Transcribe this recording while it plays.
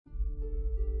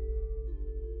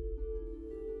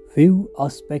Few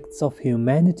aspects of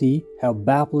humanity have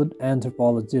baffled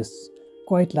anthropologists,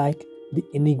 quite like the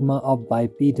enigma of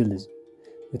bipedalism.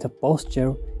 With a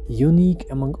posture unique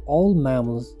among all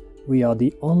mammals, we are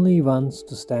the only ones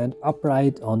to stand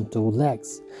upright on two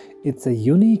legs. It's a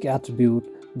unique attribute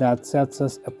that sets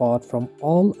us apart from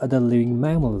all other living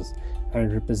mammals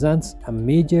and represents a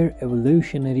major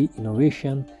evolutionary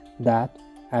innovation that,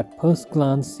 at first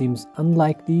glance, seems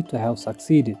unlikely to have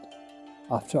succeeded.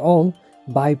 After all,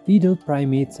 bipedal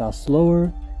primates are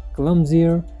slower,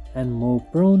 clumsier, and more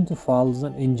prone to falls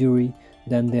and injury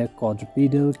than their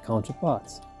quadrupedal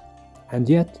counterparts. And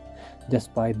yet,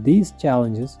 despite these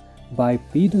challenges,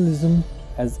 bipedalism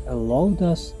has allowed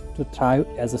us to thrive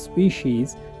as a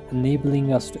species,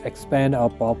 enabling us to expand our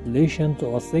population to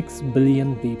over 6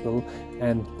 billion people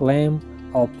and claim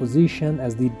our position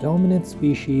as the dominant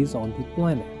species on the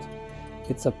planet.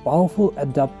 It's a powerful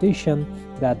adaptation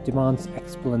that demands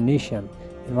explanation,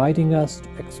 inviting us to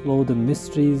explore the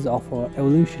mysteries of our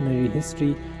evolutionary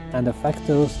history and the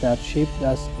factors that shaped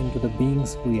us into the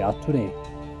beings we are today.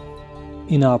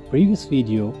 In our previous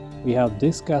video, we have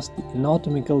discussed the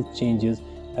anatomical changes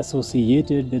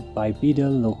associated with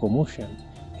bipedal locomotion.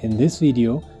 In this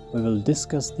video, we will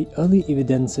discuss the early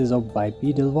evidences of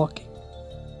bipedal walking.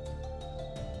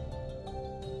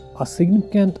 A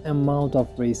significant amount of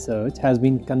research has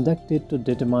been conducted to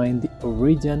determine the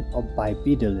origin of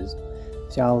bipedalism.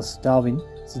 Charles Darwin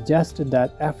suggested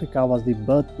that Africa was the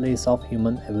birthplace of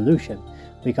human evolution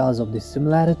because of the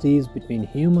similarities between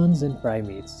humans and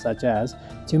primates such as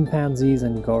chimpanzees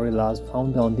and gorillas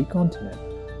found on the continent.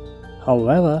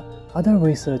 However, other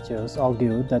researchers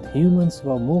argued that humans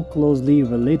were more closely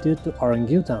related to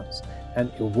orangutans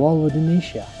and evolved in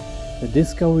Asia. The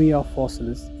discovery of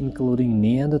fossils, including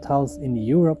Neanderthals in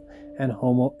Europe and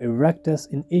Homo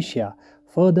erectus in Asia,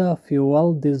 further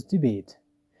fueled this debate.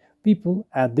 People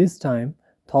at this time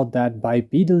thought that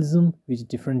bipedalism, which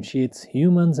differentiates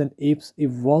humans and apes,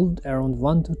 evolved around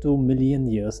 1 to 2 million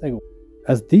years ago,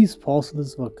 as these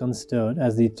fossils were considered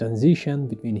as the transition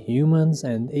between humans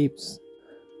and apes.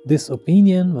 This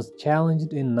opinion was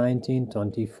challenged in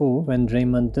 1924 when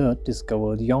Raymond Drat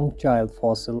discovered Taung Child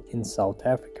fossil in South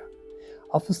Africa.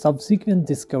 After subsequent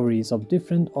discoveries of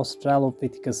different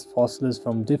Australopithecus fossils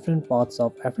from different parts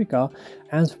of Africa,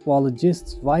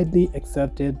 anthropologists widely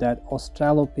accepted that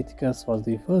Australopithecus was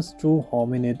the first true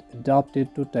hominid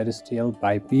adapted to terrestrial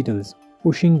bipedalism,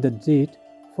 pushing the date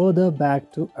further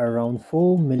back to around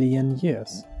 4 million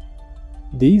years.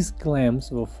 These claims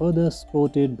were further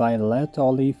supported by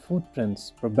Laetoli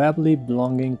footprints, probably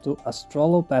belonging to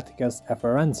Australopithecus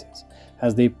afarensis,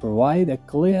 as they provide a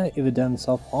clear evidence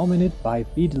of hominid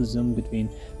bipedalism between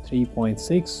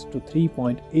 3.6 to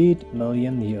 3.8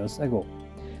 million years ago.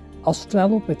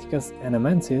 Australopithecus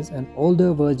anamensis, an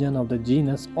older version of the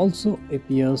genus, also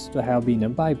appears to have been a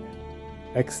biped,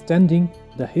 extending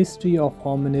the history of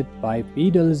hominid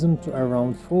bipedalism to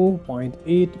around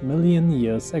 4.8 million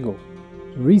years ago.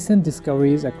 Recent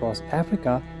discoveries across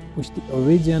Africa push the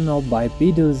origin of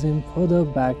bipedalism further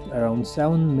back around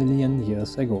 7 million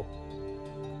years ago.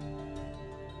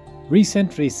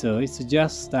 Recent research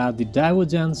suggests that the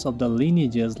divergence of the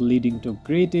lineages leading to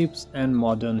great apes and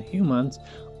modern humans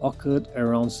occurred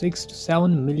around 6 to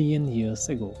 7 million years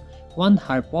ago. One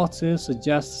hypothesis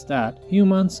suggests that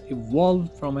humans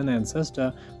evolved from an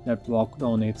ancestor that walked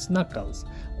on its knuckles,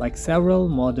 like several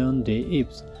modern-day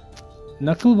apes.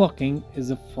 Knuckle walking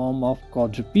is a form of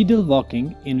quadrupedal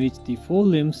walking in which the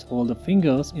forelimbs hold the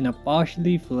fingers in a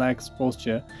partially flexed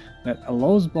posture that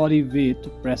allows body weight to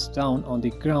press down on the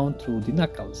ground through the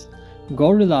knuckles.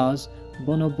 Gorillas,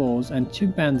 bonobos, and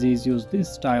chimpanzees use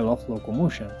this style of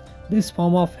locomotion. This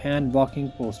form of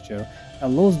hand-walking posture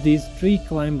allows these tree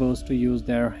climbers to use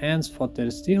their hands for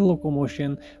terrestrial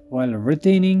locomotion while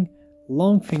retaining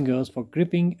long fingers for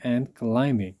gripping and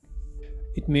climbing.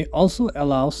 It may also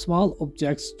allow small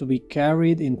objects to be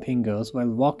carried in fingers while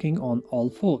walking on all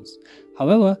fours.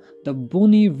 However, the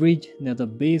bony ridge near the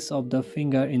base of the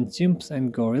finger in chimps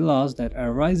and gorillas that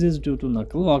arises due to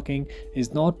knuckle walking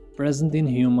is not present in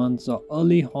humans or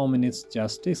early hominids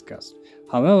just discussed.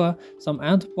 However, some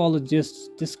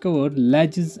anthropologists discovered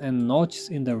ledges and notches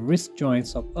in the wrist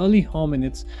joints of early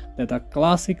hominids that are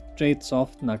classic traits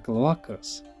of knuckle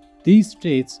walkers. These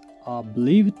traits are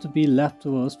believed to be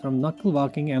leftovers from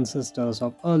knuckle-walking ancestors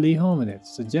of early hominids,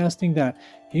 suggesting that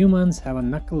humans have a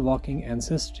knuckle-walking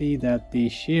ancestry that they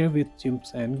share with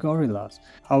chimps and gorillas.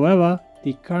 However,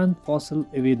 the current fossil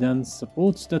evidence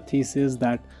supports the thesis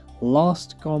that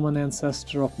last common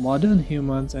ancestor of modern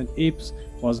humans and apes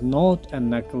was not a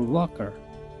knuckle walker.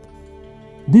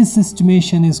 This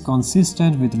estimation is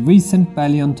consistent with recent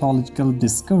paleontological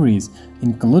discoveries,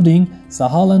 including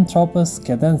Sahelanthropus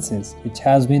canadensis, which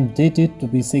has been dated to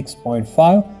be 6.5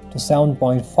 to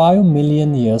 7.5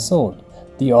 million years old.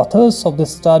 The authors of the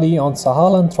study on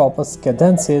Sahelanthropus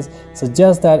canadensis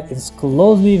suggest that it is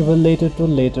closely related to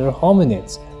later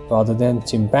hominids, rather than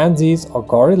chimpanzees or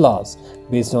gorillas,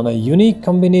 based on a unique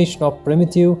combination of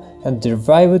primitive and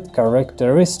derived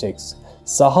characteristics.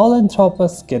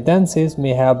 Sahelanthropus canadensis may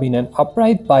have been an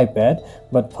upright biped,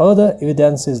 but further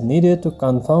evidence is needed to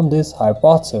confirm this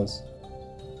hypothesis.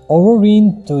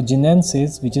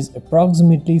 Orangutans, which is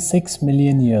approximately 6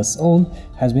 million years old,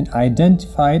 has been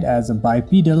identified as a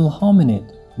bipedal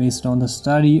hominid based on the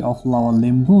study of lower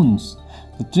limb bones.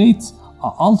 The traits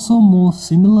are also more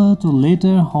similar to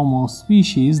later Homo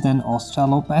species than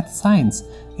Australopithecus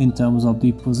in terms of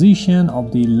the position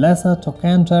of the lesser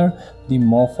trochanter, the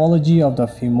morphology of the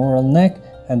femoral neck,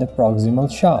 and the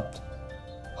proximal shaft.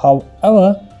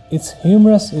 However, its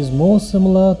humerus is more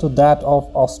similar to that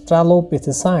of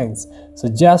Australopithecus,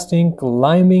 suggesting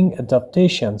climbing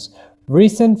adaptations.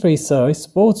 Recent research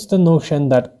supports the notion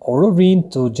that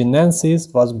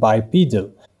Orangutans was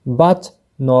bipedal, but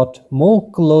not more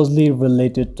closely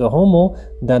related to Homo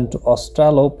than to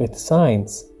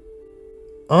Australopithecus.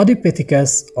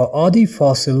 Ardipithecus or Ardi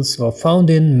fossils were found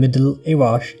in Middle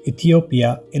Awash,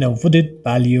 Ethiopia in a wooded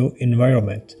paleo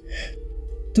environment.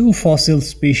 Two fossil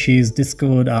species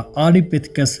discovered are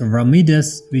Ardipithecus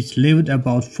ramidus, which lived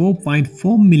about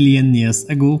 4.4 million years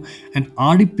ago, and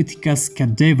Ardipithecus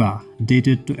cadava,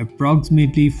 dated to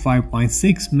approximately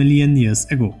 5.6 million years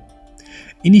ago.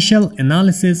 Initial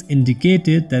analysis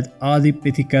indicated that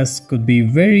Ardipithecus could be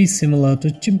very similar to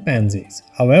chimpanzees.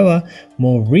 However,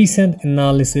 more recent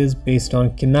analysis based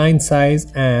on canine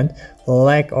size and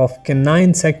lack of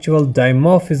canine sexual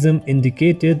dimorphism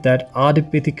indicated that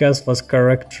Ardipithecus was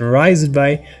characterized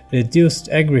by reduced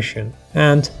aggression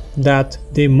and that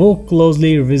they more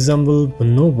closely resemble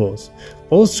bonobos.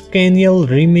 Postcranial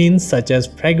remains such as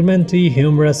fragmentary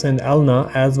humerus and ulna,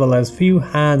 as well as few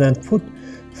hand and foot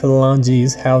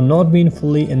phalanges, have not been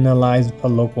fully analyzed for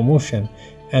locomotion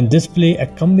and display a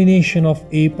combination of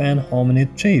ape and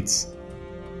hominid traits.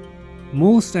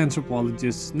 Most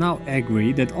anthropologists now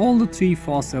agree that all the three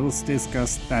fossils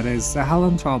discussed, that is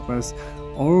Sahelanthropus,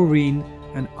 Orangutans,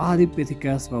 and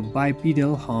Ardipithecus, were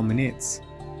bipedal hominids.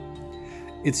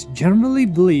 It's generally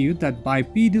believed that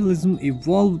bipedalism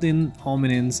evolved in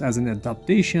hominins as an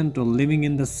adaptation to living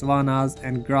in the savannas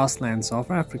and grasslands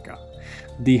of Africa.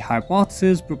 The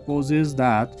hypothesis proposes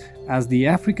that as the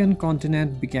African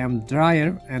continent became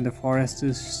drier and the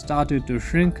forests started to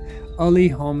shrink, early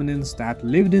hominins that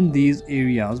lived in these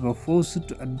areas were forced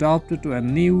to adapt to a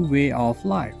new way of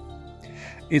life.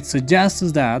 It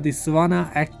suggests that the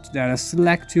savanna acted as a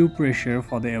selective pressure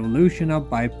for the evolution of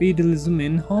bipedalism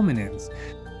in hominins.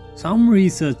 Some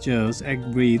researchers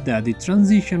agree that the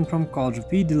transition from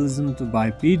quadrupedalism to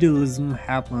bipedalism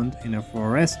happened in a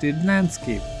forested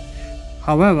landscape.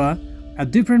 However, a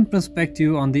different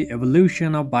perspective on the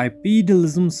evolution of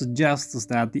bipedalism suggests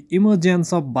that the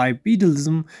emergence of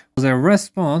bipedalism was a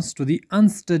response to the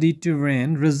unstudied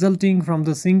terrain resulting from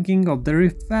the sinking of the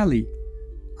Rift Valley.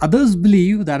 Others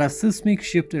believe that a seismic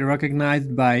shift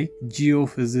recognized by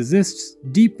geophysicists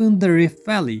deepened the Rift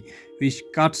Valley, which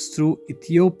cuts through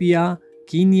Ethiopia,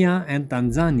 Kenya, and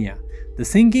Tanzania. The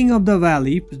sinking of the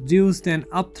valley produced an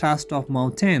upthrust of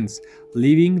mountains,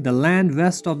 leaving the land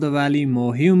west of the valley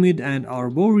more humid and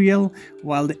arboreal,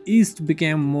 while the east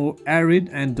became more arid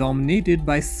and dominated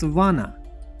by savanna.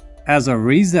 As a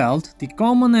result, the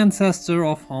common ancestor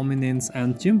of hominins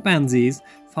and chimpanzees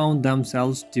found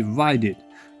themselves divided.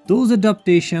 Those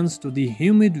adaptations to the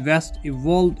humid west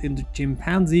evolved in the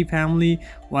chimpanzee family,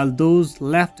 while those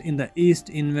left in the east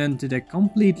invented a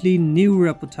completely new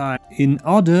repertoire in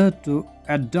order to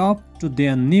adapt to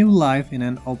their new life in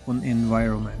an open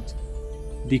environment.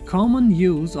 The common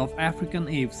use of African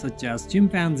apes such as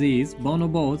chimpanzees,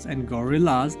 bonobos, and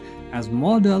gorillas as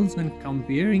models when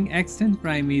comparing extant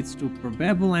primates to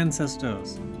probable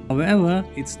ancestors. However,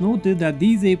 it's noted that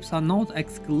these apes are not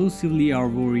exclusively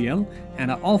arboreal and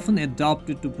are often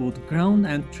adapted to both ground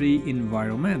and tree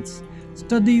environments.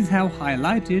 Studies have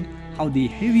highlighted how the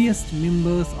heaviest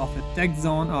members of a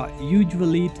taxon are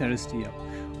usually terrestrial.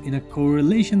 In a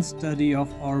correlation study of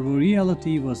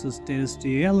arboreality versus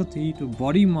terrestriality to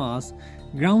body mass,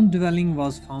 ground dwelling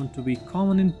was found to be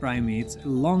common in primates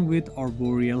along with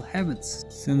arboreal habits,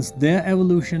 since their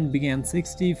evolution began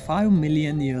 65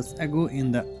 million years ago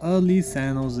in the early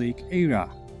Cenozoic era.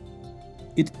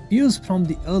 It appears from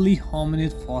the early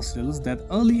hominid fossils that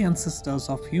early ancestors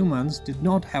of humans did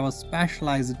not have a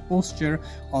specialized posture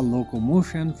or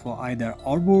locomotion for either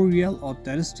arboreal or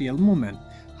terrestrial movement.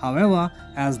 However,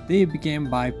 as they became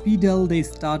bipedal, they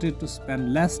started to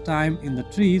spend less time in the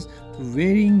trees to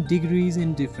varying degrees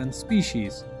in different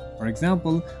species. For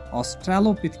example,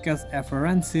 Australopithecus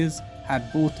afarensis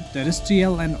had both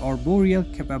terrestrial and arboreal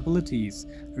capabilities,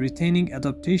 retaining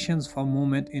adaptations for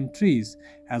movement in trees.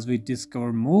 As we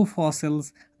discover more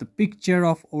fossils, the picture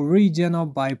of origin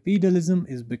of bipedalism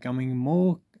is becoming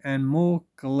more and more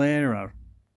clearer.